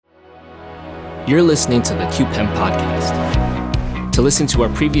You're listening to the QPEM podcast. To listen to our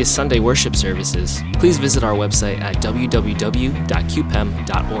previous Sunday worship services, please visit our website at www.qpem.org.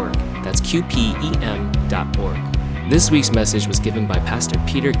 That's QPEM.org. This week's message was given by Pastor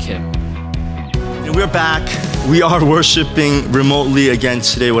Peter Kim. And we're back. We are worshiping remotely again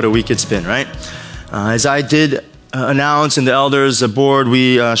today. What a week it's been, right? As I did announce in the elders board,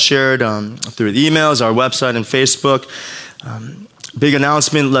 we shared through the emails, our website, and Facebook. Big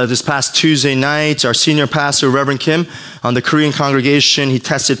announcement this past Tuesday night. Our senior pastor, Reverend Kim, on the Korean congregation, he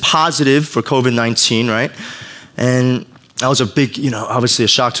tested positive for COVID-19, right? And that was a big, obviously a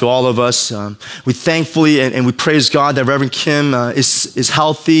shock to all of us. We thankfully and we praise God that Reverend Kim is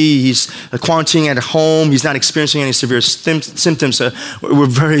healthy. He's quarantining at home. He's not experiencing any severe symptoms. We're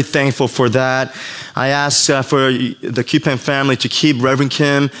very thankful for that. I ask for the QPEM family to keep Reverend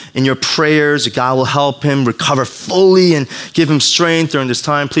Kim in your prayers. God will help him recover fully and give him strength during this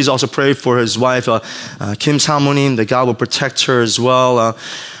time. Please also pray for his wife, Kim Samonim, that God will protect her as well.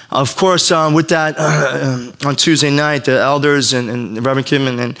 Of course, with that, on Tuesday night, the elders and Reverend Kim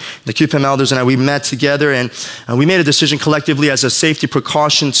and the QPEM elders and I, we met together and we made a decision collectively as a safety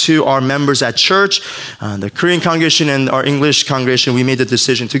precaution to our members at church, the Korean congregation and our English congregation. We made the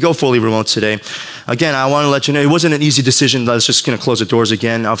decision to go fully remote today. Again, I want to let you know, it wasn't an easy decision. I was just going to close the doors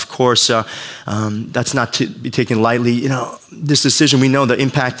again. Of course, that's not to be taken lightly. This decision, we know the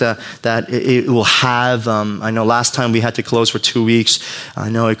impact that it will have. I know last time we had to close for 2 weeks. I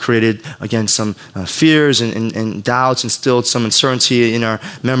know it created, again, some fears and doubts, instilled some uncertainty in our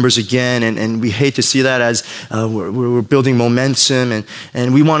members again. And we hate to see that as we're building momentum.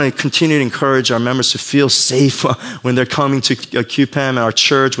 And we want to continue to encourage our members to feel safe when they're coming to QPEM, our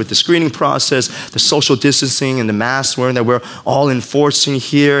church, with the screening process, the social distancing and the mask wearing that we're all enforcing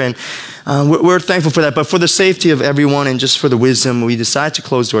here. And we're thankful for that. But for the safety of everyone and just for the wisdom, we decided to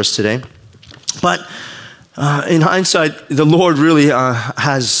close doors today. But in hindsight, the Lord really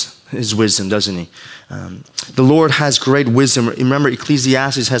has his wisdom, doesn't he? The Lord has great wisdom. Remember,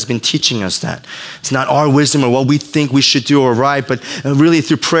 Ecclesiastes has been teaching us that. It's not our wisdom or what we think we should do or right, but really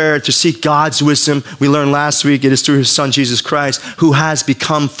through prayer to seek God's wisdom. We learned last week it is through his son, Jesus Christ, who has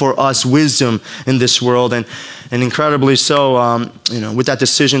become for us wisdom in this world. And incredibly so, with that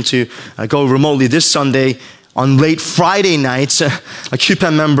decision to go remotely this Sunday, on late Friday nights, a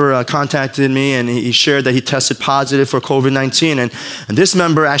QPEM member contacted me and he shared that he tested positive for COVID-19. And this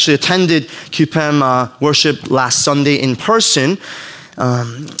member actually attended QPEM worship last Sunday in person.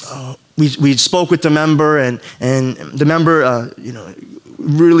 We spoke with the member and the member,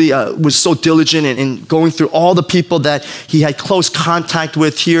 really was so diligent in going through all the people that he had close contact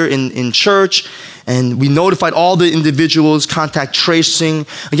with here in church. And we notified all the individuals, contact tracing.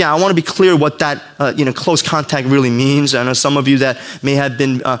 Again, I want to be clear what that, close contact really means. I know some of you that may have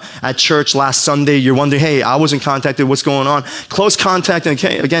been at church last Sunday, you're wondering, hey, I wasn't contacted, what's going on? Close contact,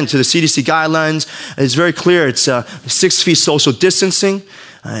 okay, again, to the CDC guidelines, it's very clear. It's 6 feet social distancing.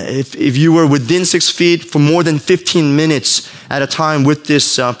 If you were within 6 feet for more than 15 minutes at a time with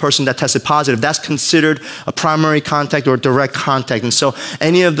this person that tested positive, that's considered a primary contact or direct contact. And so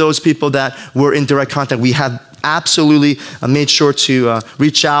any of those people that were in direct contact, we have absolutely made sure to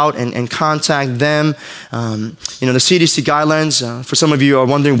reach out and contact them. The CDC guidelines, for some of you are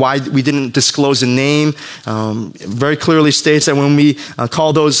wondering why we didn't disclose the name, very clearly states that when we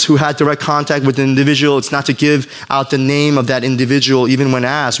call those who had direct contact with the individual, it's not to give out the name of that individual even when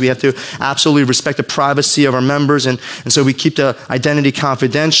asked. We have to absolutely respect the privacy of our members, and so we keep the identity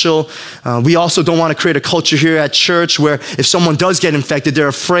confidential. We also don't want to create a culture here at church where if someone does get infected, they're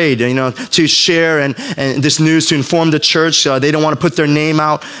afraid, to share and this news to inform the church. They don't want to put their name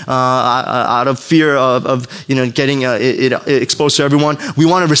out of fear of getting it exposed to everyone. We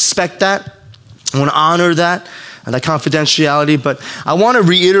want to respect that. I want to honor that confidentiality. But I want to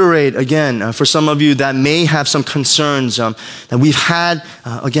reiterate again, for some of you that may have some concerns, that we've had,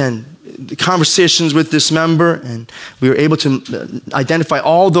 conversations with this member, and we were able to identify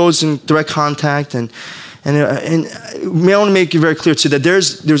all those in direct contact. And I want to make it very clear too that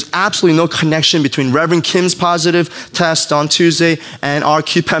there's absolutely no connection between Reverend Kim's positive test on Tuesday and our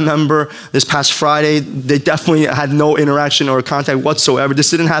QPEM member this past Friday. They definitely had no interaction or contact whatsoever.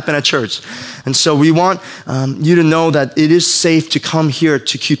 This didn't happen at church. And so we want you to know that it is safe to come here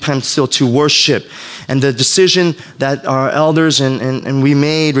to QPEM still to worship. And the decision that our elders and we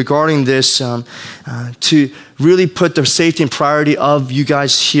made regarding this to really put the safety and priority of you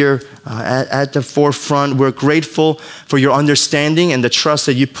guys here at the forefront. We're grateful for your understanding and the trust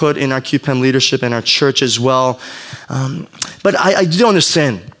that you put in our QPEM leadership and our church as well. But I do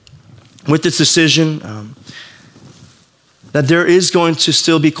understand with this decision, that there is going to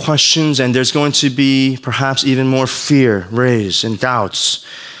still be questions, and there's going to be perhaps even more fear raised and doubts.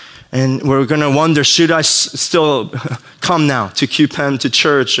 And we're going to wonder, should I still come now to QPEM, to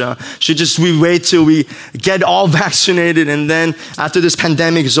church? Should we wait till we get all vaccinated, and then after this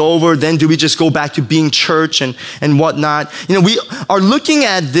pandemic is over, then do we just go back to being church and whatnot? We are looking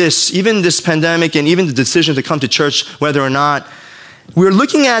at this, even this pandemic and even the decision to come to church, whether or not, we're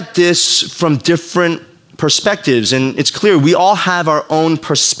looking at this from different perspectives. And it's clear we all have our own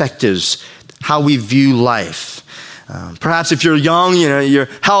perspectives, how we view life. Perhaps if you're young, you're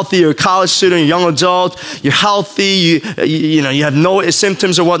healthy, you're a college student, you're a young adult, you're healthy, you have no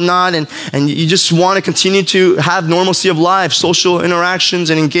symptoms or whatnot, and you just want to continue to have normalcy of life, social interactions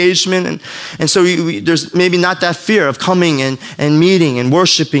and engagement. And so there's maybe not that fear of coming and meeting and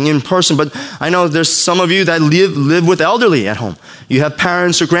worshiping in person. But I know there's some of you that live with elderly at home. You have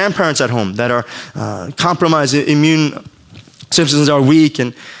parents or grandparents at home that are compromised, immune systems are weak,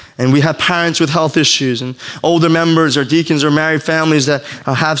 and we have parents with health issues, and older members or deacons or married families that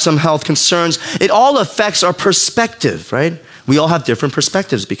have some health concerns. It all affects our perspective, right? We all have different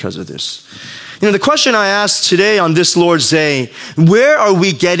perspectives because of this. The question I asked today on this Lord's Day, where are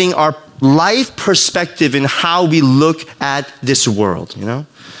we getting our life perspective in how we look at this world,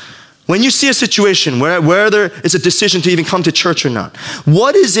 When you see a situation where there is a decision to even come to church or not,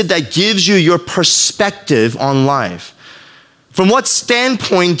 what is it that gives you your perspective on life? From what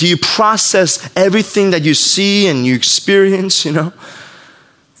standpoint do you process everything that you see and you experience,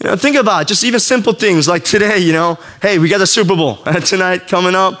 Think about just even simple things like today, hey, we got the Super Bowl tonight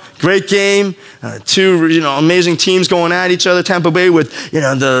coming up. Great game. Two, amazing teams going at each other. Tampa Bay with,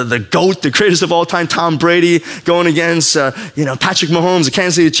 the GOAT, the greatest of all time, Tom Brady, going against, Patrick Mahomes, the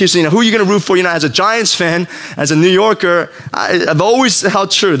Kansas City Chiefs. Who are you going to root for? As a Giants fan, as a New Yorker, I've always held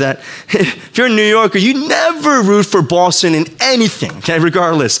true that if you're a New Yorker, you never root for Boston in anything, okay,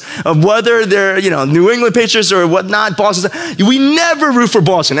 regardless of whether they're, New England Patriots or whatnot, Boston. We never root for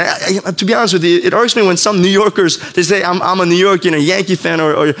Boston. To be honest with you, it irks me when some New Yorkers, they say, I'm a New York, Yankee fan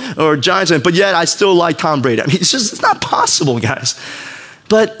or Giants fan, but yet I still like Tom Brady. It's not possible, guys.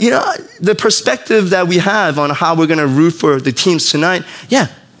 But, the perspective that we have on how we're going to root for the teams tonight, yeah,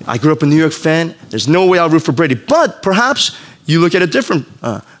 I grew up a New York fan. There's no way I'll root for Brady. But perhaps you look at a different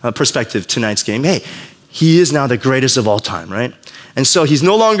perspective tonight's game. Hey, he is now the greatest of all time, right? And so he's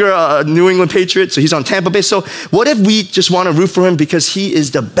no longer a New England Patriot, so he's on Tampa Bay. So what if we just want to root for him because he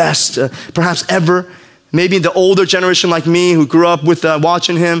is the best, perhaps ever? Maybe the older generation like me who grew up with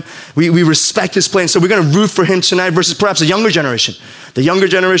watching him, we respect his play. And so we're going to root for him tonight versus perhaps a younger generation. The younger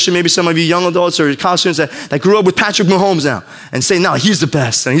generation, maybe some of you young adults or college students that grew up with Patrick Mahomes now and say, no, he's the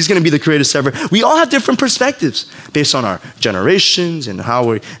best and he's going to be the greatest ever. We all have different perspectives based on our generations and how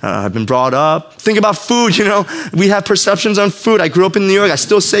we have been brought up. Think about food, we have perceptions on food. I grew up in New York. I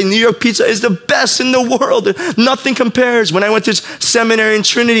still say New York pizza is the best in the world. Nothing compares. When I went to seminary in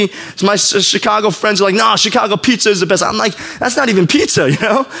Trinity, my Chicago friends are like, no, Chicago pizza is the best. I'm like, that's not even pizza,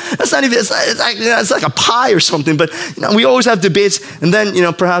 That's not even, it's like a pie or something. But, we always have debates. And then,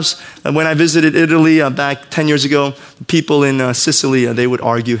 perhaps when I visited Italy back 10 years ago, people in Sicily, they would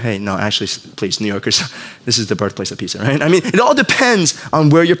argue, hey, no, actually, please, New Yorkers, this is the birthplace of pizza, right? It all depends on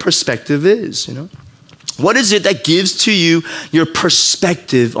where your perspective is, What is it that gives to you your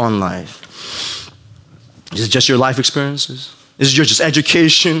perspective on life? Is it just your life experiences? Is it just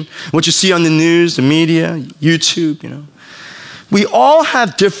education? What you see on the news, the media, YouTube, We all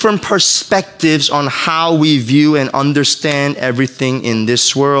have different perspectives on how we view and understand everything in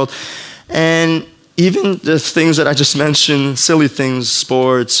this world. And even the things that I just mentioned, silly things,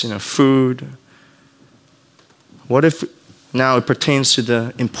 sports, food. What if now it pertains to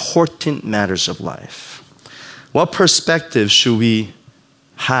the important matters of life? What perspective should we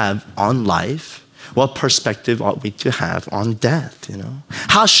have on life? What perspective ought we to have on death,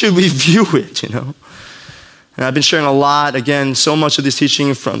 How should we view it, And I've been sharing a lot, again, so much of this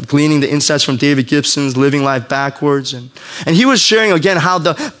teaching from gleaning the insights from David Gibson's Living Life Backwards. And he was sharing, again, how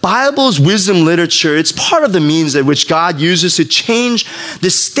the Bible's wisdom literature, it's part of the means that which God uses to change the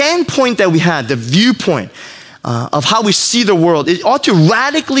standpoint that we have, the viewpoint of how we see the world. It ought to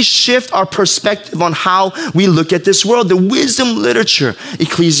radically shift our perspective on how we look at this world. The wisdom literature,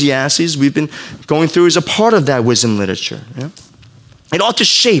 Ecclesiastes, we've been going through, is a part of that wisdom literature. It ought to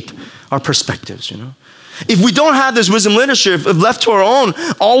shape our perspectives, If we don't have this wisdom literature, if left to our own,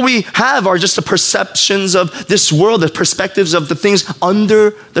 all we have are just the perceptions of this world, the perspectives of the things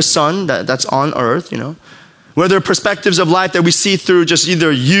under the sun that's on earth, Whether perspectives of life that we see through just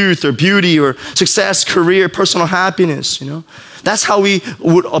either youth or beauty or success, career, personal happiness, That's how we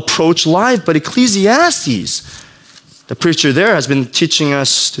would approach life. But Ecclesiastes The preacher there has been teaching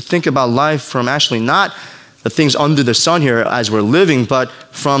us to think about life from actually not the things under the sun here as we're living, but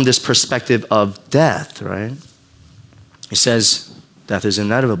from this perspective of death, right? He says death is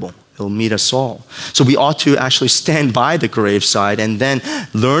inevitable. It'll meet us all. So we ought to actually stand by the graveside and then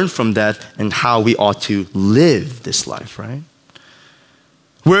learn from death and how we ought to live this life, right?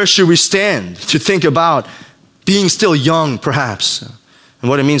 Where should we stand to think about being still young, perhaps, and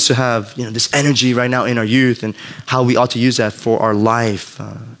what it means to have this energy right now in our youth and how we ought to use that for our life.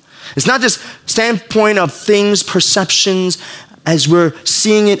 It's not just standpoint of things, perceptions, as we're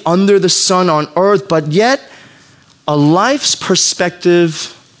seeing it under the sun on earth, but yet a life's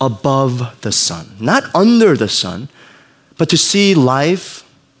perspective above the sun. Not under the sun, but to see life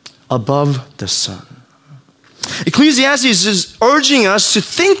above the sun. Ecclesiastes is urging us to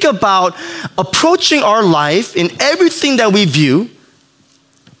think about approaching our life in everything that we view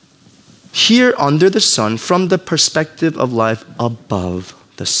here under the sun from the perspective of life above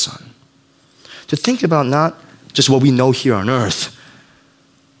the sun. To think about not just what we know here on earth,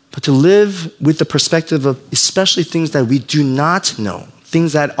 but to live with the perspective of especially things that we do not know,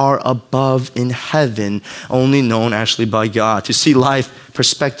 things that are above in heaven, only known actually by God, to see life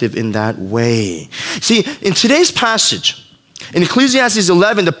perspective in that way. See, in today's passage, in Ecclesiastes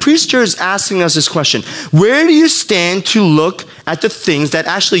 11, the preacher is asking us this question: where do you stand to look at the things that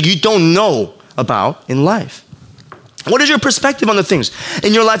actually you don't know about in life? What is your perspective on the things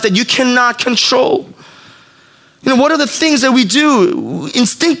in your life that you cannot control? What are the things that we do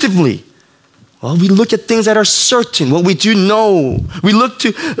instinctively? Well, we look at things that are certain, what we do know. We look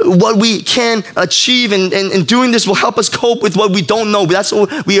to what we can achieve, and doing this will help us cope with what we don't know. That's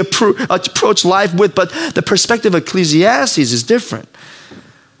what we approach life with, but the perspective of Ecclesiastes is different.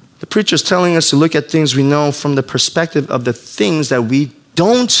 The preacher is telling us to look at things we know from the perspective of the things that we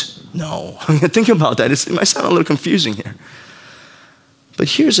don't know. Think about that. It might sound a little confusing here. But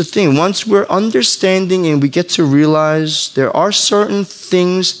here's the thing. Once we're understanding and we get to realize there are certain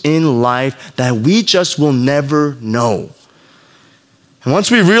things in life that we just will never know. And once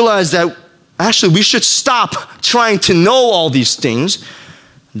we realize that actually we should stop trying to know all these things,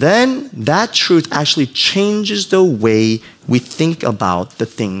 then that truth actually changes the way we think about the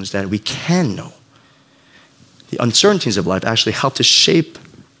things that we can know. The uncertainties of life actually help to shape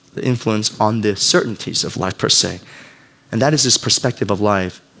the influence on the certainties of life per se. And that is this perspective of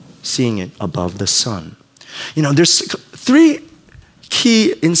life, seeing it above the sun. There's three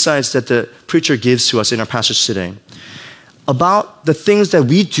key insights that the preacher gives to us in our passage today about the things that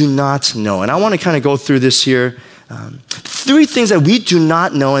we do not know. And I want to kind of go through this here. Three things that we do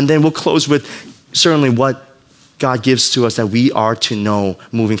not know, and then we'll close with certainly what God gives to us that we are to know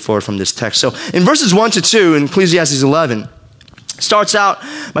moving forward from this text. So in verses 1 to 2 in Ecclesiastes 11, starts out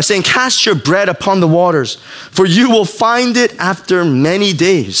by saying, cast your bread upon the waters, for you will find it after many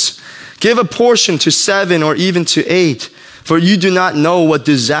days. Give a portion to 7 or even to 8, for you do not know what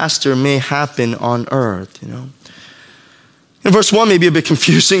disaster may happen on earth. In verse 1 may be a bit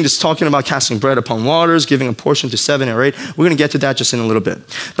confusing, just talking about casting bread upon waters, giving a portion to 7 or 8. We're going to get to that just in a little bit.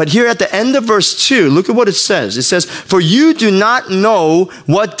 But here at the end of verse 2, look at what it says. It says, for you do not know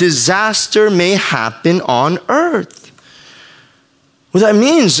what disaster may happen on earth. What that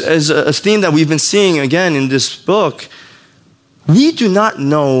means is a theme that we've been seeing again in this book. We do not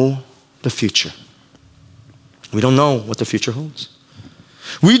know the future. We don't know what the future holds.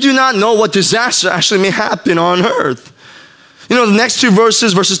 We do not know what disaster actually may happen on earth. The next two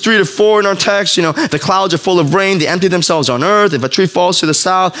verses 3 to 4 in our text, the clouds are full of rain, they empty themselves on earth. If a tree falls to the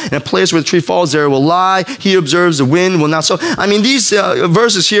south, in a place where the tree falls, there it will lie. He observes the wind will not sow. These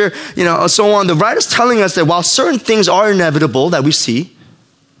verses here, so on. The writer's telling us that while certain things are inevitable that we see,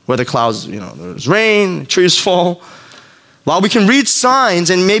 where the clouds, there's rain, trees fall, while we can read signs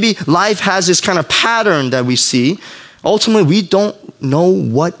and maybe life has this kind of pattern that we see, ultimately we don't know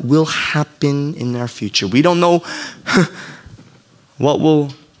what will happen in our future. We don't know what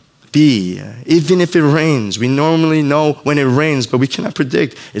will be. Even if it rains, we normally know when it rains, but we cannot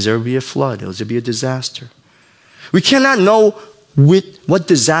predict, is there be a flood? Is there be a disaster? We cannot know what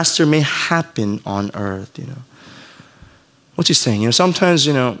disaster may happen on earth. What's he saying? Sometimes,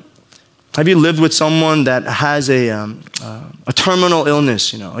 have you lived with someone that has a terminal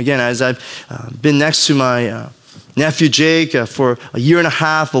illness? Again, as I've been next to my nephew Jake for a year and a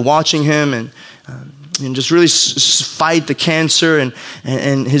half, watching him and just really fight the cancer,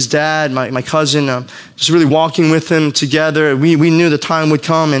 and his dad, my cousin, just really walking with him together. We knew the time would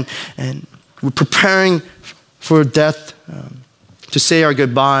come, and we're preparing for death to say our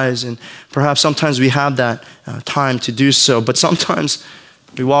goodbyes, and perhaps sometimes we have that time to do so, but sometimes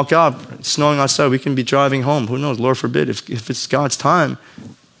We walk out, it's snowing outside, we can be driving home. Who knows, Lord forbid, if it's God's time,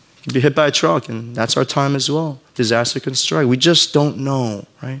 you can be hit by a truck, and that's our time as well. Disaster can strike. We just don't know,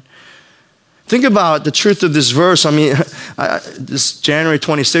 right? Think about the truth of this verse. I mean, this January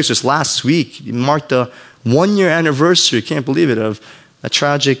 26th, just last week, it marked the 1-year anniversary, can't believe it, of a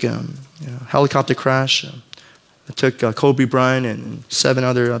tragic helicopter crash that took Kobe Bryant and 7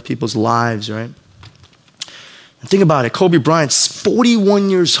 other people's lives, right? And think about it, Kobe Bryant's 41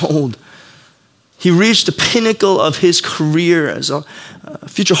 years old. He reached the pinnacle of his career as a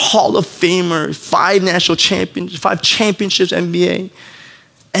future Hall of Famer, 5 national championships, 5 championships, NBA,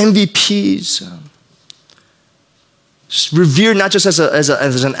 MVPs. Revered not just as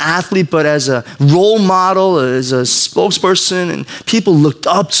an athlete, but as a role model, as a spokesperson, and people looked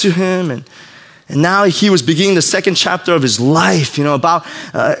up to him. And now he was beginning the 2nd chapter of his life, about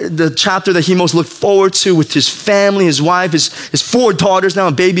the chapter that he most looked forward to with his family, his wife, his 4 daughters, now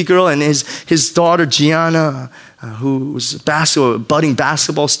a baby girl, and his daughter Gianna, who was a budding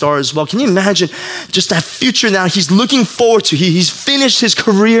basketball star as well. Can you imagine just that future now he's looking forward to? He's finished his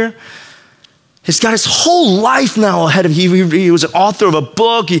career. He's got his whole life now ahead of him. He was an author of a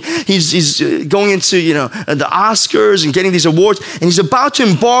book. He's going into the Oscars and getting these awards, and he's about to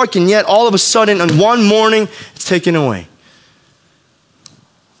embark, and yet all of a sudden, on one morning, it's taken away.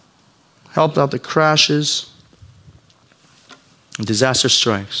 Helped out the crashes, and disaster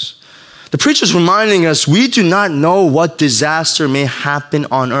strikes. The preacher's reminding us we do not know what disaster may happen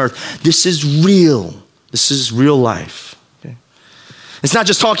on earth. This is real. This is real life. It's not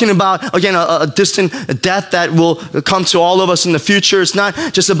just talking about, again, a distant death that will come to all of us in the future. It's not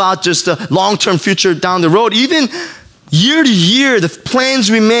just about just the long-term future down the road. Even year to year, the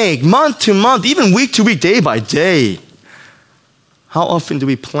plans we make, month to month, even week to week, day by day. How often do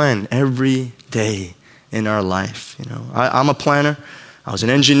we plan every day in our life? I'm a planner. I was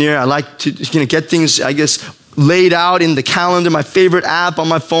an engineer. I like to get things, laid out in the calendar. My favorite app on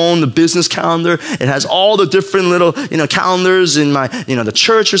my phone, the business calendar. It has all the different little, calendars in my, the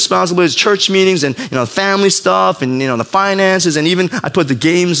church responsibilities, church meetings, and, family stuff, and, the finances, and even I put the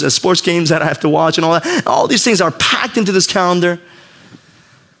games, sports games that I have to watch and all that. All these things are packed into this calendar.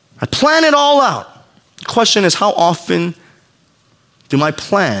 I plan it all out. The question is, how often do my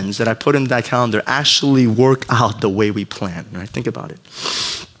plans that I put in that calendar actually work out the way we plan? Right? Think about it.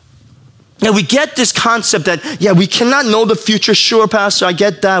 Now, we get this concept that, we cannot know the future. Sure, Pastor, I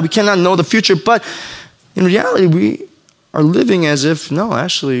get that. We cannot know the future. But in reality, we are living as if, no,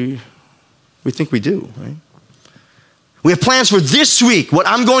 actually, we think we do, right? We have plans for this week, what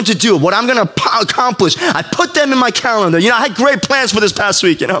I'm going to do, what I'm going to accomplish. I put them in my calendar. I had great plans for this past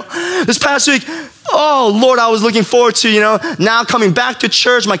week, This past week, oh, Lord, I was looking forward to, now coming back to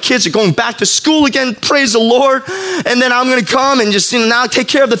church. My kids are going back to school again. Praise the Lord. And then I'm going to come and just, now take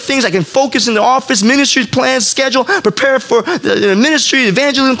care of the things. I can focus in the office, ministry plans, schedule, prepare for the ministry,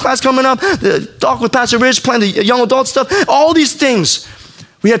 evangelism class coming up, the talk with Pastor Rich, plan the young adult stuff. All these things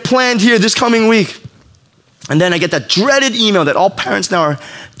we had planned here this coming week. And then I get that dreaded email that all parents now are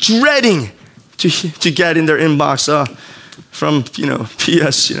dreading to get in their inbox from,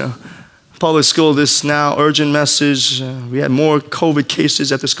 PS, public school, this now urgent message. We had more COVID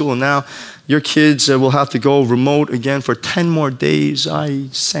cases at the school, and now your kids will have to go remote again for 10 more days. I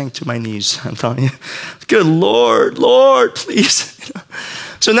sank to my knees, I'm telling you. Good Lord, please.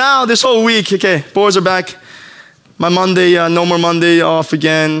 So now this whole week, okay, boys are back. My Monday, no more Monday off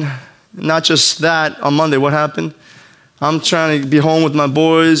again. Not just that, on Monday, what happened? I'm trying to be home with my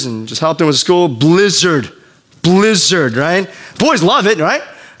boys and just help them with school. Blizzard, right? Boys love it, right?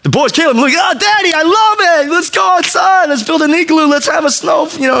 The boys, Caleb, look, oh, Daddy, I love it. Let's go outside. Let's build an igloo. Let's have a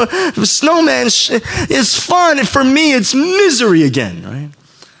snowman. It's fun. And for me, it's misery again, right?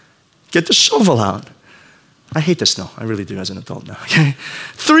 Get the shovel out. I hate the snow. I really do as an adult now, okay?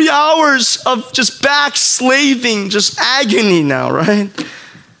 3 hours of just back slaving, just agony now, right?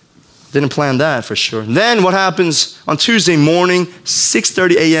 Didn't plan that for sure. Then what happens on Tuesday morning,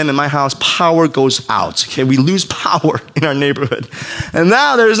 6:30 a.m. in my house, power goes out. Okay, we lose power in our neighborhood. And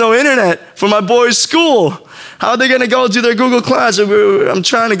now there's no internet for my boys' school. How are they going to go to their Google class? I'm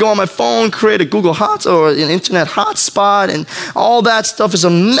trying to go on my phone, create a Google hotspot or an internet hotspot, and all that stuff is a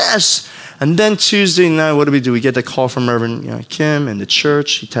mess. And then Tuesday night, what do? We get the call from Reverend Kim and the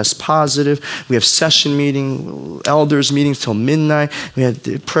church. He tests positive. We have session meeting, elders meetings till midnight. We had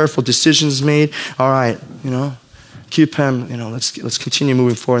the prayerful decisions made. All right, QPEM, let's continue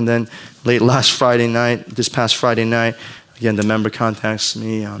moving forward. And then this past Friday night, again, the member contacts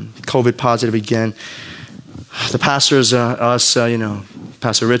me, COVID positive again. The pastors,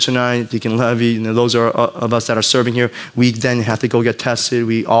 Pastor Rich and I, Deacon Levy, those of us that are serving here, we then have to go get tested.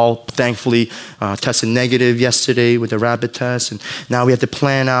 We all thankfully tested negative yesterday with the rapid test. And now we have to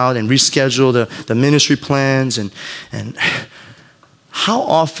plan out and reschedule the ministry plans. And how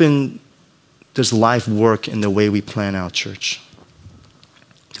often does life work in the way we plan out, church?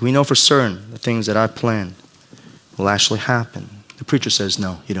 Do we know for certain the things that I planned will actually happen? The preacher says,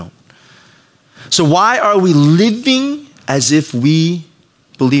 no, you don't. So why are we living as if we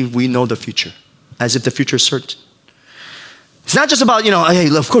believe we know the future? As if the future is certain? It's not just about,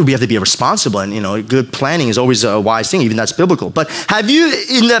 hey, of course we have to be responsible and, good planning is always a wise thing, even that's biblical. But have you,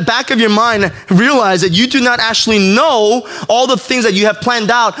 in the back of your mind, realized that you do not actually know all the things that you have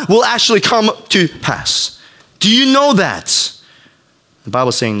planned out will actually come to pass? Do you know that? The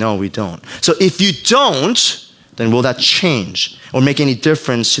Bible's saying, no, we don't. So if you don't, then will that change or make any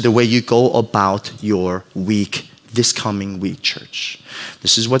difference to the way you go about your week, this coming week, church?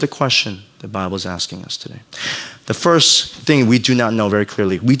 This is what the question the Bible is asking us today. The first thing we do not know very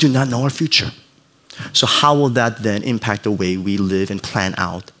clearly, we do not know our future. So how will that then impact the way we live and plan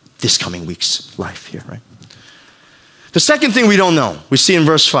out this coming week's life here, right? The second thing we don't know, we see in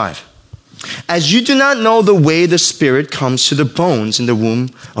verse 5. As you do not know the way the Spirit comes to the bones in the womb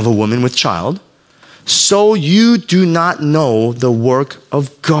of a woman with child, so you do not know the work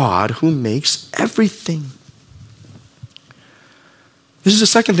of God who makes everything. This is the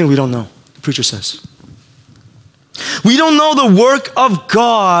second thing we don't know, the preacher says. We don't know the work of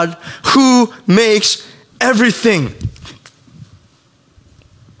God who makes everything.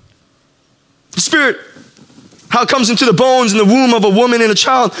 The Spirit, how it comes into the bones in the womb of a woman and a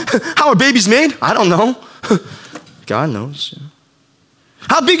child. How are babies made? I don't know. God knows.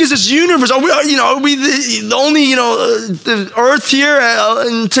 How big is this universe? Are we the only, the earth here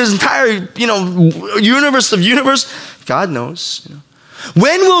into this entire, universe of universe? God knows.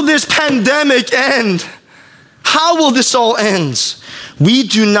 When will this pandemic end? How will this all end? We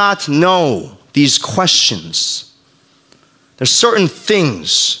do not know these questions. There's certain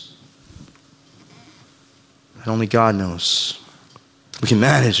things that only God knows. We can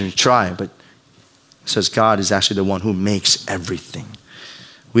manage and try, but it says God is actually the one who makes everything.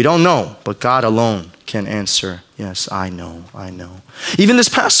 We don't know, but God alone can answer, yes, I know. Even this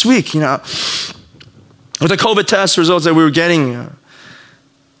past week, with the COVID test results that we were getting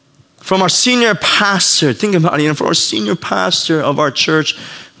from our senior pastor, think about it, from our senior pastor of our church,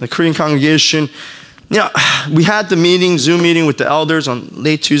 the Korean congregation, we had the meeting, Zoom meeting with the elders on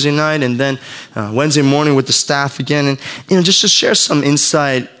late Tuesday night and then Wednesday morning with the staff again. And, just to share some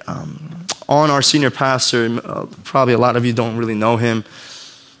insight on our senior pastor, probably a lot of you don't really know him.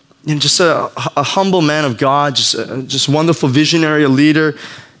 Just a humble man of God, just wonderful visionary, a leader.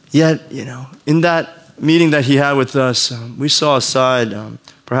 Yet, in that meeting that he had with us, we saw a side,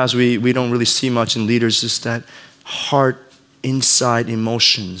 perhaps we don't really see much in leaders, just that heart, inside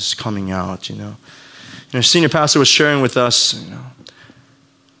emotions coming out, Our senior pastor was sharing with us,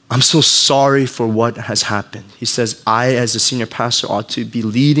 I'm so sorry for what has happened. He says, I, as a senior pastor, ought to be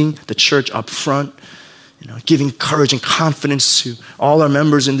leading the church up front, giving courage and confidence to all our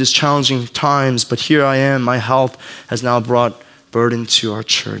members in these challenging times. But here I am, my health has now brought burden to our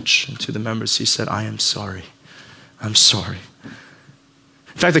church and to the members. He said, I am sorry. I'm sorry.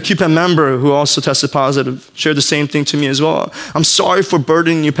 In fact, a QPEM member who also tested positive shared the same thing to me as well. I'm sorry for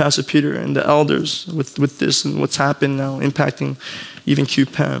burdening you, Pastor Peter, and the elders with this and what's happened now, impacting even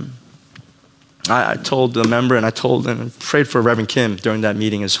QPEM. I told the member and I told him and prayed for Reverend Kim during that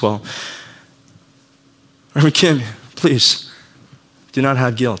meeting as well. Reverend Kim, please, do not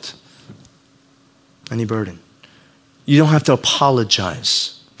have guilt, any burden. You don't have to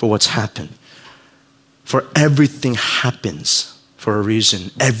apologize for what's happened. For everything happens for a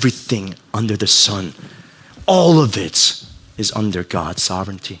reason. Everything under the sun, all of it is under God's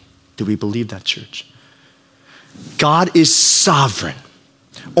sovereignty. Do we believe that, church? God is sovereign.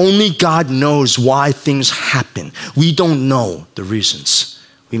 Only God knows why things happen. We don't know the reasons.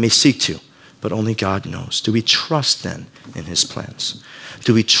 We may seek to, but only God knows. Do we trust then in His plans?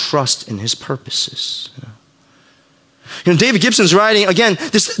 Do we trust in His purposes? David Gibson's writing, again,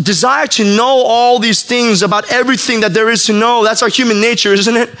 this desire to know all these things about everything that there is to know. That's our human nature,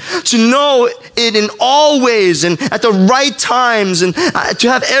 isn't it? To know it in all ways and at the right times and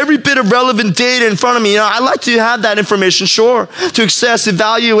to have every bit of relevant data in front of me. I like to have that information, sure, to assess,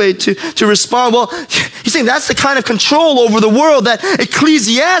 evaluate, to respond. Well, he's saying that's the kind of control over the world that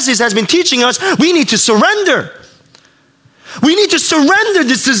Ecclesiastes has been teaching us. We need to surrender. We need to surrender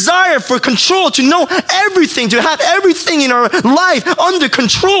this desire for control, to know everything, to have everything in our life under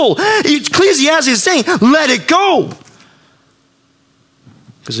control. Ecclesiastes is saying, let it go.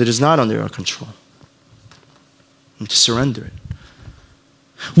 because it is not under our control. And to surrender it.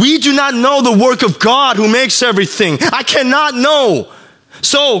 We do not know the work of God who makes everything. I cannot know.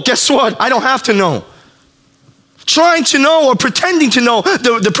 So guess what? I don't have to know. Trying to know or pretending to know,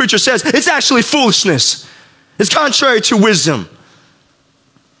 the preacher says, it's actually foolishness. It's contrary to wisdom.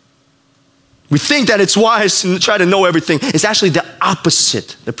 We think that it's wise to try to know everything. It's actually the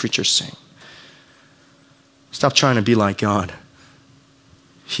opposite, the preacher's saying. Stop trying to be like God.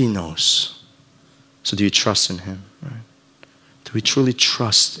 He knows. So do you trust in him? Right? Do we truly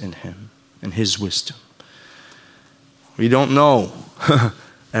trust in him and his wisdom? We don't know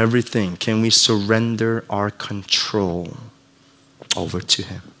everything. Can we surrender our control over to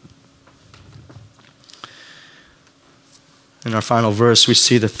him? In our final verse, we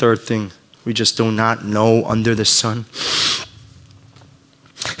see the third thing we just do not know under the sun.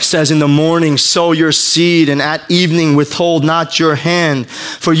 It says, in the morning sow your seed, and at evening withhold not your hand.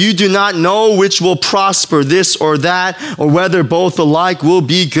 For you do not know which will prosper, this or that, or whether both alike will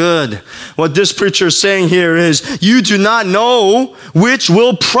be good. What this preacher is saying here is, you do not know which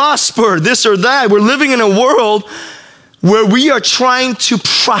will prosper, this or that. We're living in a world where we are trying to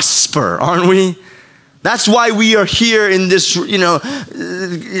prosper, aren't we? That's why we are here in this,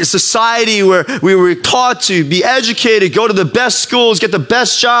 society where we were taught to be educated, go to the best schools, get the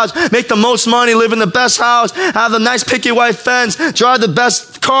best jobs, make the most money, live in the best house, have the nice picket white fence, drive the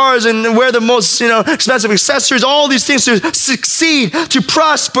best cars, and wear the most, expensive accessories, all these things to succeed, to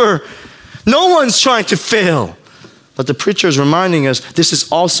prosper. No one's trying to fail. But the preacher is reminding us this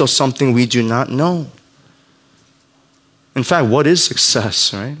is also something we do not know. In fact, what is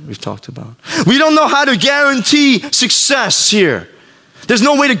success, right? We've talked about. We don't know how to guarantee success here. There's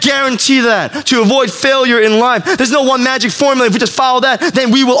no way to guarantee that, to avoid failure in life. There's no one magic formula. If we just follow that, then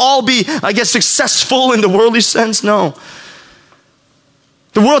we will all be, successful in the worldly sense. No.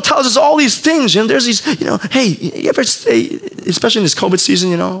 The world tells us all these things, and there's these, hey, you ever say, especially in this COVID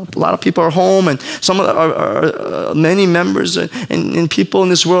season, a lot of people are home, and many members and people in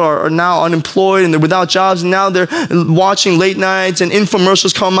this world are now unemployed, and they're without jobs, and now they're watching late nights, and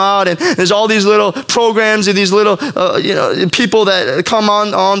infomercials come out, and there's all these little programs and these little, people that come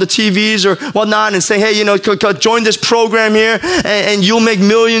on the TVs or whatnot and say, hey, join this program here, and you'll make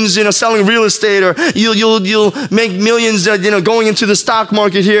millions, selling real estate, or you'll make millions, going into the stock market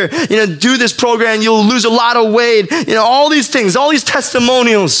here, do this program, you'll lose a lot of weight, all these things, all these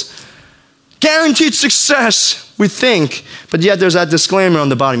testimonials, guaranteed success, we think, but yet there's that disclaimer on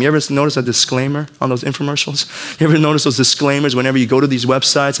the bottom. You ever notice that disclaimer on those infomercials? You ever notice those disclaimers whenever you go to these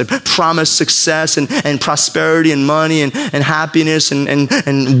websites that promise success and prosperity and money and happiness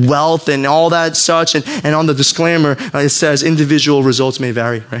and wealth and all that such, and on the disclaimer it says individual results may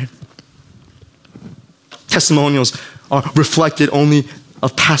vary, right? Testimonials are reflected only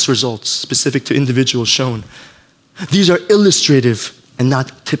of past results specific to individuals shown. These are illustrative and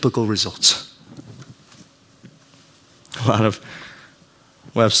not typical results. A lot of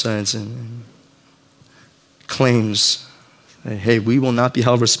websites and claims that, hey, we will not be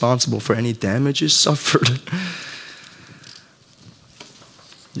held responsible for any damages suffered.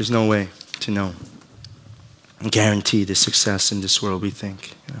 There's no way to know and guarantee the success in this world, we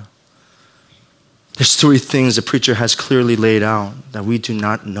think. There's three things the preacher has clearly laid out that we do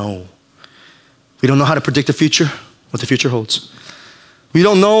not know. We don't know how to predict the future, what the future holds. We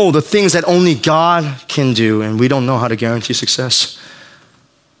don't know the things that only God can do, and we don't know how to guarantee success.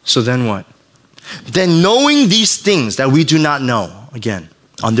 So then what? Then knowing these things that we do not know, again,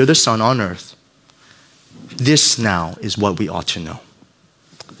 under the sun on earth, this now is what we ought to know.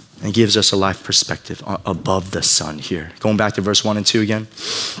 And gives us a life perspective above the sun here. Going back to verse 1 and 2 again.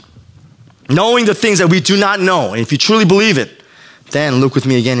 Knowing the things that we do not know, and if you truly believe it, then look with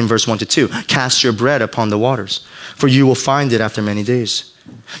me again in verse 1 to 2. Cast your bread upon the waters, for you will find it after many days.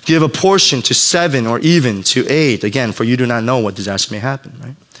 Give a portion to 7 or even to 8, again, for you do not know what disaster may happen,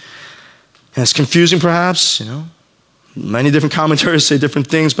 right? And it's confusing perhaps, Many different commentaries say different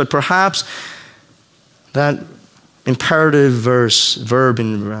things, but perhaps that imperative verb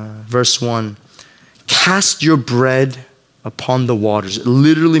in verse 1, cast your bread upon the waters. It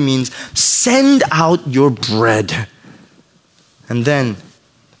literally means send out your bread. And then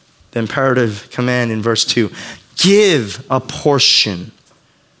the imperative command in verse 2, give a portion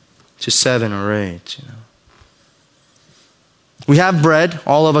to 7 or 8. We have bread,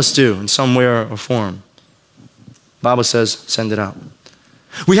 all of us do, in some way or form. The Bible says, send it out.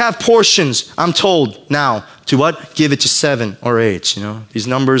 We have portions, I'm told now, to what? Give it to 7 or 8. These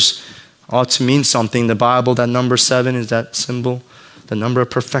numbers ought to mean something. The Bible, that number 7 is that symbol, the number of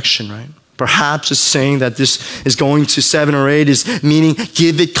perfection, right? Perhaps it's saying that this is going to 7 or 8 is meaning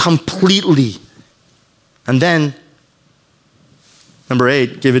give it completely. And then, number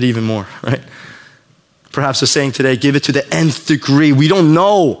 8, give it even more, right? Perhaps it's saying today, give it to the nth degree. We don't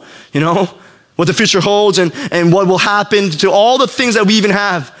know, what the future holds and what will happen to all the things that we even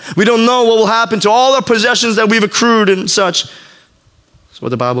have. We don't know what will happen to all our possessions that we've accrued and such. That's what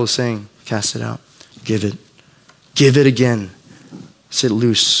the Bible is saying. Cast it out. Give it. Give it again. Sit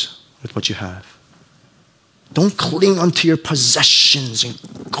loose with what you have. Don't cling onto your possessions and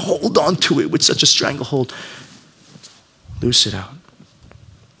hold on to it with such a stranglehold. Loose it out.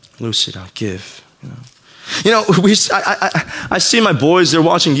 Loose it out. Give. I see my boys, they're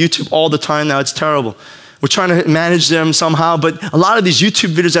watching YouTube all the time now. It's terrible. We're trying to manage them somehow, but a lot of these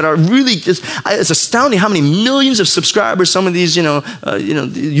YouTube videos that are really, it's astounding how many millions of subscribers some of these,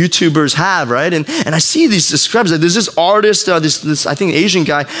 YouTubers have, right? And I see these subscribers. There's this artist, this I think Asian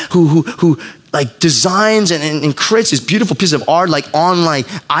guy who like designs and creates these beautiful pieces of art like on like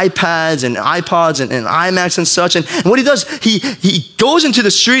iPads and iPods and iMacs and such. And what he does, he goes into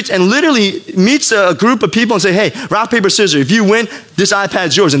the streets and literally meets a group of people and say, hey, rock, paper, scissors. If you win, this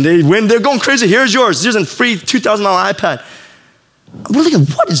iPad's yours. And they win, they're going crazy. Here's yours. Here's a free $2,000 iPad. We're looking,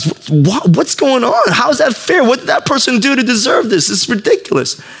 what's going on? How is that fair? What did that person do to deserve this? This is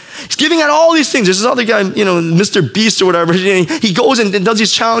ridiculous. He's giving out all these things. There's this other guy, Mr. Beast or whatever. He goes and does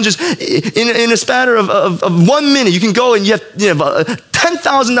these challenges in a span of 1 minute. You can go and you have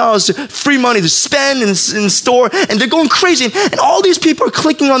 $10,000 free money to spend and store, and they're going crazy. And all these people are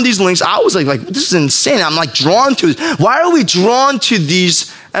clicking on these links. I was like, this is insane. I'm like drawn to it. Why are we drawn to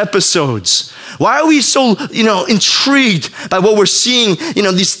these episodes? Why are we so, intrigued by what we're seeing,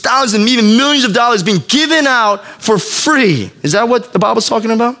 these thousands, even millions of dollars being given out for free? Is that what the Bible's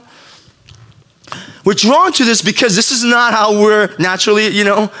talking about? We're drawn to this because this is not how we're naturally,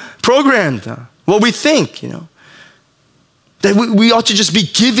 programmed. What we think, that we ought to just be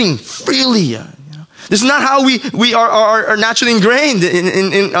giving freely. This is not how we are naturally ingrained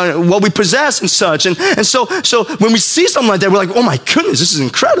in what we possess and such. And so when we see something like that, we're like, oh my goodness, this is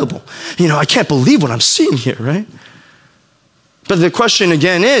incredible. I can't believe what I'm seeing here, right? But the question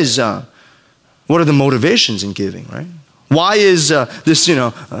again is, what are the motivations in giving, right? Why is this,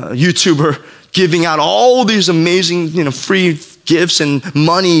 YouTuber giving out all these amazing, free gifts and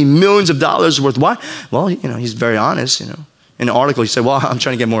money, millions of dollars worth? Why? Well, he's very honest, In an article, he said, well, I'm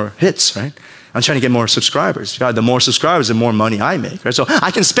trying to get more hits, right? I'm trying to get more subscribers. God, the more subscribers, the more money I make, right? So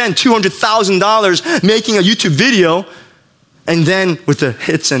I can spend $200,000 making a YouTube video, and then with the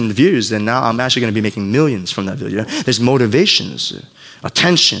hits and views, then now I'm actually going to be making millions from that video. There's motivations,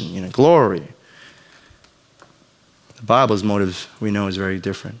 attention, glory. The Bible's motive, we know, is very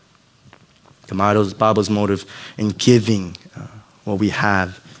different. The Bible's motive in giving what we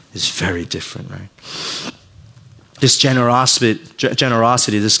have is very different, right? This generosity,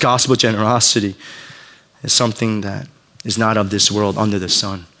 this gospel generosity is something that is not of this world under the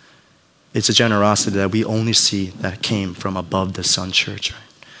sun. It's a generosity that we only see that came from above the sun, church, right?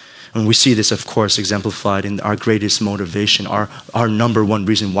 And we see this, of course, exemplified in our greatest motivation. Our number one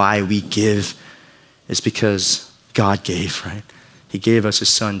reason why we give is because God gave, right? He gave us his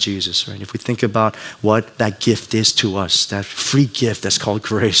son, Jesus, right? If we think about what that gift is to us, that free gift that's called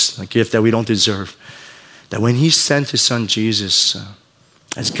grace, a gift that we don't deserve, that when he sent his son, Jesus,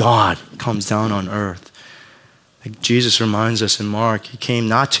 as God comes down on earth, like Jesus reminds us in Mark, he came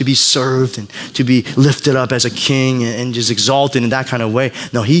not to be served and to be lifted up as a king and just exalted in that kind of way.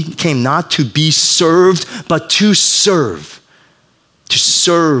 No, he came not to be served, but to serve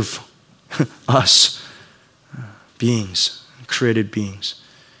us, beings, created beings.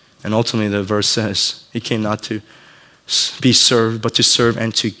 And ultimately the verse says, he came not to be served, but to serve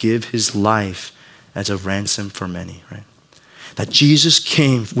and to give his life as a ransom for many, right? That Jesus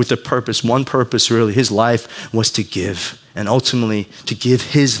came with a purpose, one purpose really. His life was to give, and ultimately to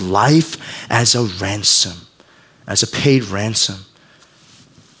give his life as a ransom, as a paid ransom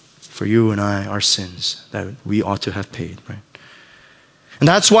for you and I, our sins that we ought to have paid, right? And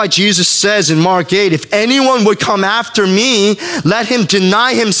that's why Jesus says in Mark 8, if anyone would come after me, let him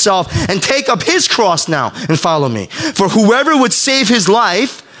deny himself and take up his cross now and follow me. For whoever would save his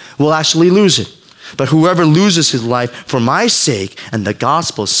life will actually lose it. But whoever loses his life for my sake and the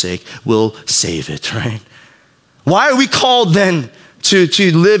gospel's sake will save it, right? Why are we called then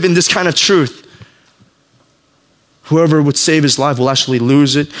to live in this kind of truth? Whoever would save his life will actually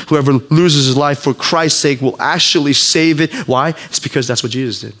lose it. Whoever loses his life for Christ's sake will actually save it. Why? It's because that's what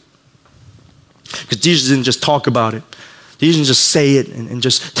Jesus did. Because Jesus didn't just talk about it. He didn't just say it and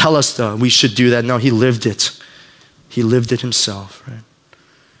just tell us we should do that. No, he lived it. He lived it himself, right?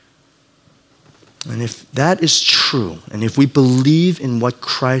 And if that is true, and if we believe in what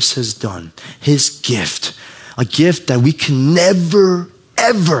Christ has done, his gift, a gift that we can never,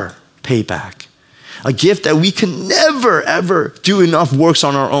 ever pay back, a gift that we can never, ever do enough works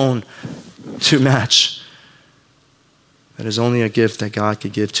on our own to match, that is only a gift that God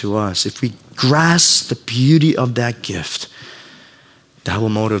could give to us. If we grasp the beauty of that gift, that will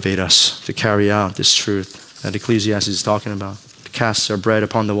motivate us to carry out this truth that Ecclesiastes is talking about. To cast our bread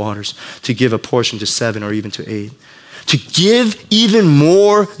upon the waters, to give a portion to 7 or even to 8, to give even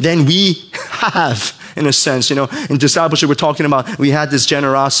more than we have, in a sense. You know, in discipleship, we're talking about, we had this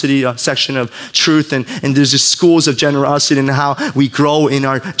generosity section of truth, and there's these schools of generosity and how we grow in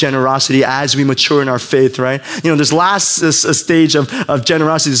our generosity as we mature in our faith, right? You know, this last stage of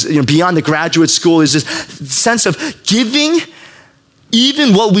generosity is, you know, beyond the graduate school, is this sense of giving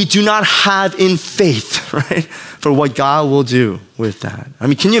even what we do not have in faith, right? For what God will do with that. I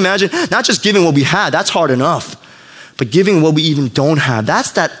mean, can you imagine? Not just giving what we had, that's hard enough. But giving what we even don't have,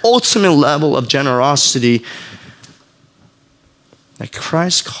 that's that ultimate level of generosity that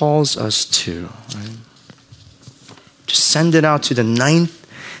Christ calls us to. Right? To send it out to the 9th,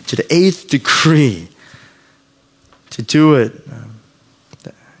 to the 8th degree. To do it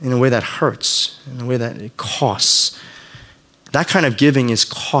in a way that hurts, in a way that it costs. That kind of giving is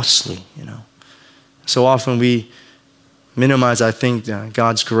costly, you know. So often we minimize, I think,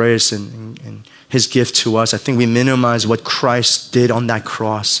 God's grace and his gift to us. I think we minimize what Christ did on that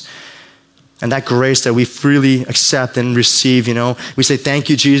cross. And that grace that we freely accept and receive, you know. We say, thank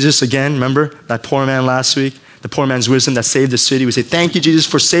you, Jesus, again. Remember that poor man last week? The poor man's wisdom that saved the city. We say, thank you, Jesus,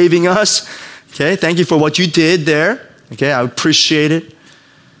 for saving us. Okay, thank you for what you did there. Okay, I appreciate it.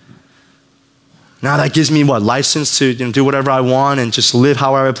 Now that gives me what? License to, you know, do whatever I want and just live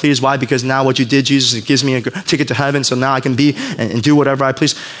however I please. Why? Because now what you did, Jesus, it gives me a ticket to heaven, so now I can be and do whatever I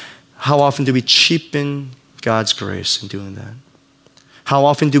please. How often do we cheapen God's grace in doing that? How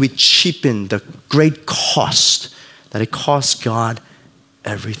often do we cheapen the great cost that it costs God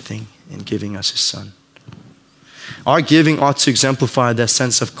everything in giving us his son? Our giving ought to exemplify that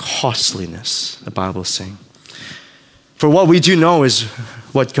sense of costliness, the Bible is saying. For what we do know is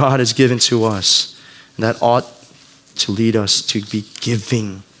what God has given to us. And that ought to lead us to be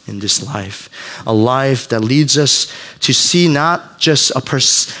giving in this life. A life that leads us to see not just a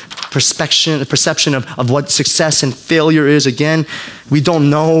perception of what success and failure is. Again, we don't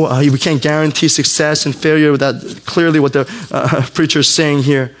know. We can't guarantee success and failure. That clearly what the preacher is saying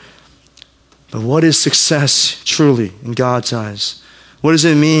here. But what is success truly in God's eyes? What does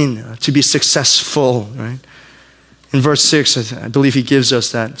it mean to be successful, right? In verse 6, I believe he gives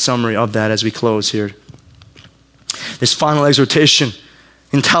us that summary of that as we close here. This final exhortation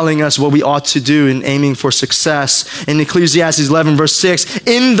in telling us what we ought to do in aiming for success. In Ecclesiastes 11, verse 6,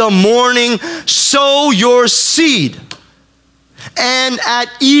 in the morning sow your seed, and at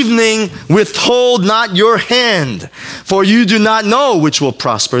evening withhold not your hand, for you do not know which will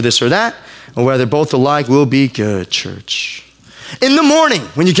prosper, this or that, or whether both alike will be good, church. In the morning,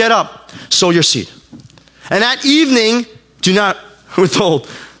 when you get up, sow your seed. And at evening, do not withhold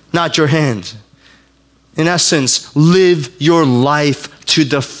not your hand. In essence, live your life to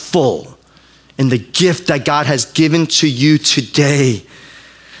the full in the gift that God has given to you today.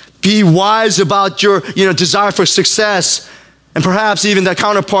 Be wise about your desire for success, and perhaps even the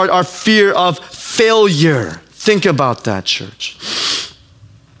counterpart, our fear of failure. Think about that, church.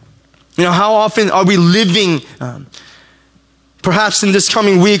 How often are we living perhaps in this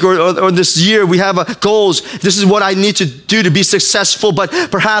coming week or this year, we have goals. This is what I need to do to be successful. But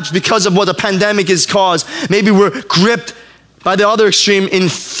perhaps because of what the pandemic has caused, maybe we're gripped by the other extreme in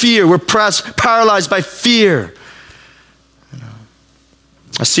fear. We're paralyzed by fear.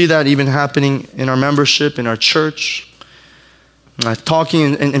 I see that even happening in our membership, in our church.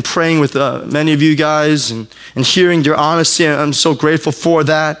 Talking and praying with many of you guys and hearing your honesty. I'm so grateful for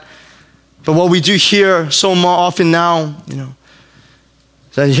that. But what we do hear so often now,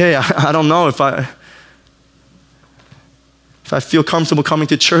 that, hey, I don't know if I feel comfortable coming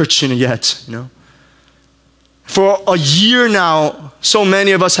to church yet. For a year now, so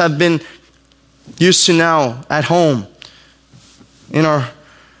many of us have been used to now at home, in our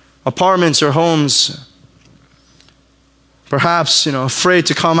apartments or homes, perhaps afraid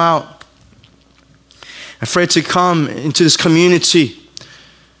to come out, afraid to come into this community.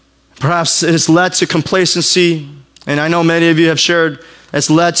 Perhaps it has led to complacency, and I know many of you have shared. It's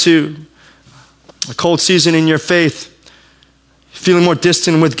led to a cold season in your faith, feeling more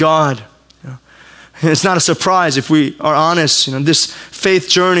distant with God. And it's not a surprise if we are honest. This faith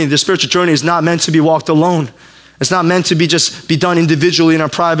journey, this spiritual journey is not meant to be walked alone. It's not meant to be done individually in our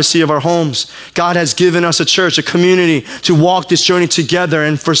privacy of our homes. God has given us a church, a community to walk this journey together.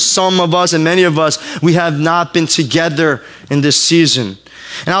 And for some of us and many of us, we have not been together in this season.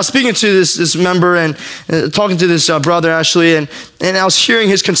 And I was speaking to this member and talking to this brother, Ashley, and I was hearing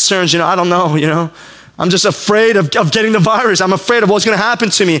his concerns. I don't know, I'm just afraid of getting the virus. I'm afraid of what's going to happen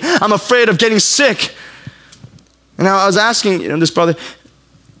to me. I'm afraid of getting sick. And I was asking, this brother,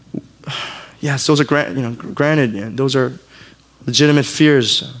 yes, those are granted, those are legitimate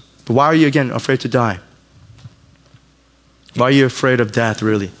fears. But why are you, again, afraid to die? Why are you afraid of death,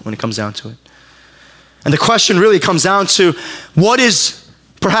 really, when it comes down to it? And the question really comes down to, what is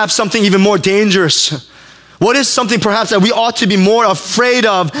perhaps something even more dangerous? What is something perhaps that we ought to be more afraid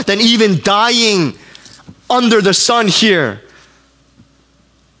of than even dying under the sun here?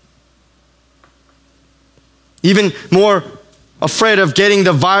 Even more afraid of getting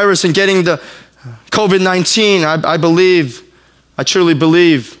the virus and getting the COVID-19, I truly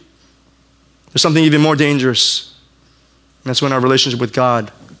believe there's something even more dangerous. And that's when our relationship with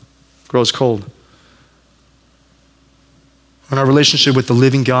God grows cold. When our relationship with the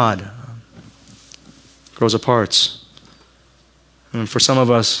living God grows apart. And for some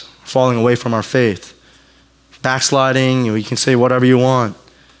of us, falling away from our faith, backsliding, you can say whatever you want.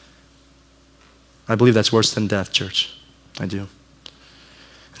 I believe that's worse than death, church. I do.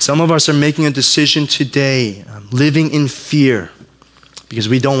 Some of us are making a decision today, living in fear, because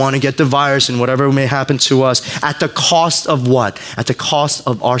we don't want to get the virus and whatever may happen to us, at the cost of what? At the cost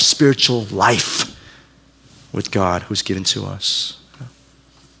of our spiritual life with God who's given to us.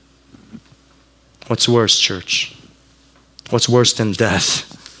 What's worse, church? What's worse than death?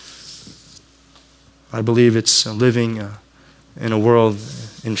 I believe it's living in a world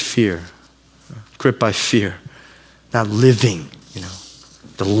in fear, gripped by fear, not living,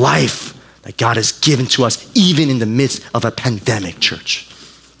 the life that God has given to us, even in the midst of a pandemic, church.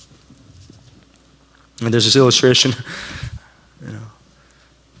 And there's this illustration,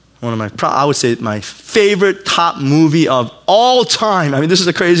 one of I would say my favorite top movie of all time. This is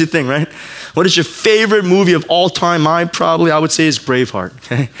a crazy thing, right? What is your favorite movie of all time? I would say is Braveheart,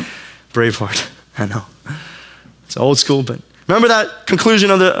 okay? Braveheart, I know. It's old school, but remember that conclusion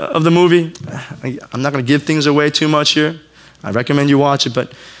of the movie? I'm not going to give things away too much here. I recommend you watch it,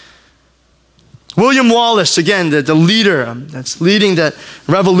 but William Wallace, again, the leader that's leading that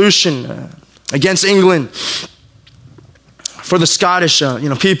revolution against England for the Scottish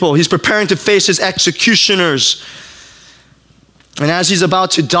people. He's preparing to face his executioners. And as he's about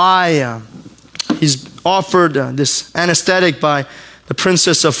to die, he's offered this anesthetic by the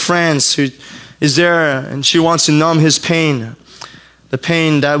Princess of France, who is there, and she wants to numb his pain, the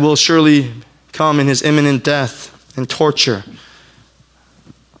pain that will surely come in his imminent death and torture.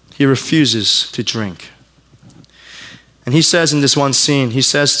 He refuses to drink. And he says in this one scene, he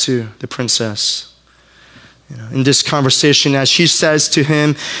says to the princess, in this conversation, as she says to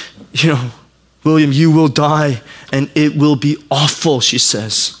him, William, you will die and it will be awful, she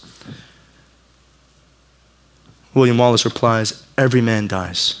says. William Wallace replies, every man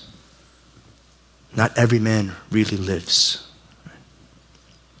dies. Not every man really lives.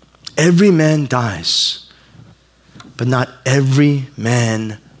 Every man dies. But not every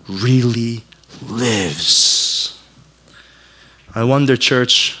man really lives. I wonder,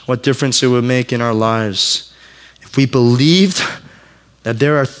 church, what difference it would make in our lives if we believed that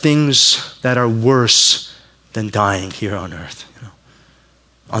there are things that are worse than dying here on earth,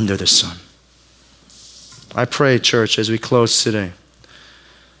 under the sun. I pray, church, as we close today,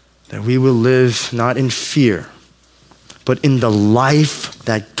 that we will live not in fear, but in the life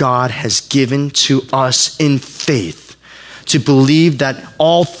that God has given to us in faith, to believe that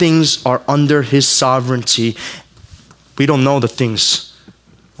all things are under His sovereignty. We don't know the things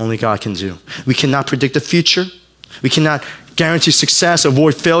only God can do. We cannot predict the future. We cannot guarantee success,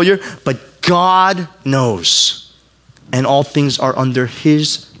 avoid failure, but God knows. And all things are under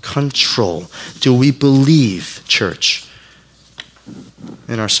His control. Do we believe, church,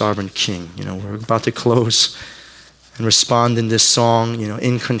 in our sovereign King? We're about to close and respond in this song,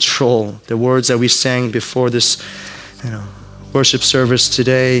 in control. The words that we sang before this, worship service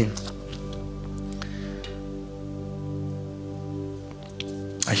today.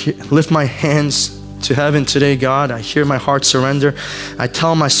 I lift my hands to heaven today, God. I hear my heart surrender. I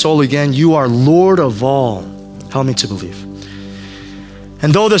tell my soul again, you are Lord of all. Help me to believe.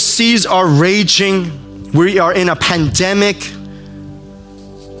 And though the seas are raging, we are in a pandemic.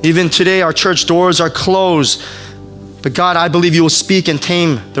 Even today, our church doors are closed. But God, I believe you will speak and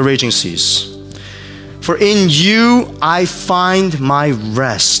tame the raging seas. For in you, I find my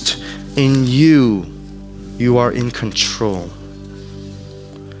rest. In you You are in control.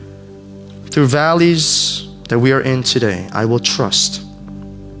 Through valleys that we are in today, I will trust.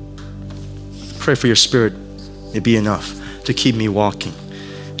 Pray for your Spirit may be enough to keep me walking,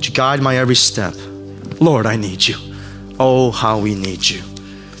 to guide my every step. Lord, I need you. Oh, how we need you.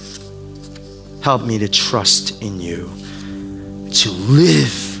 Help me to trust in you, to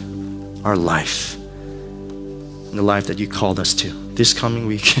live our life, in the life that you called us to this coming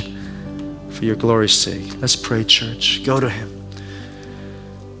week, for your glory's sake. Let's pray, church. Go to him.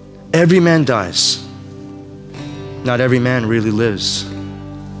 Every man dies. Not every man really lives.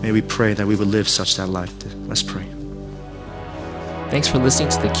 May we pray that we would live such that life. Let's pray. Thanks for listening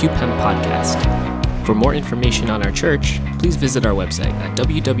to the QPEM podcast. For more information on our church, please visit our website at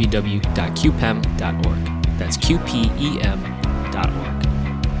www.qpem.org. That's QPEM.org.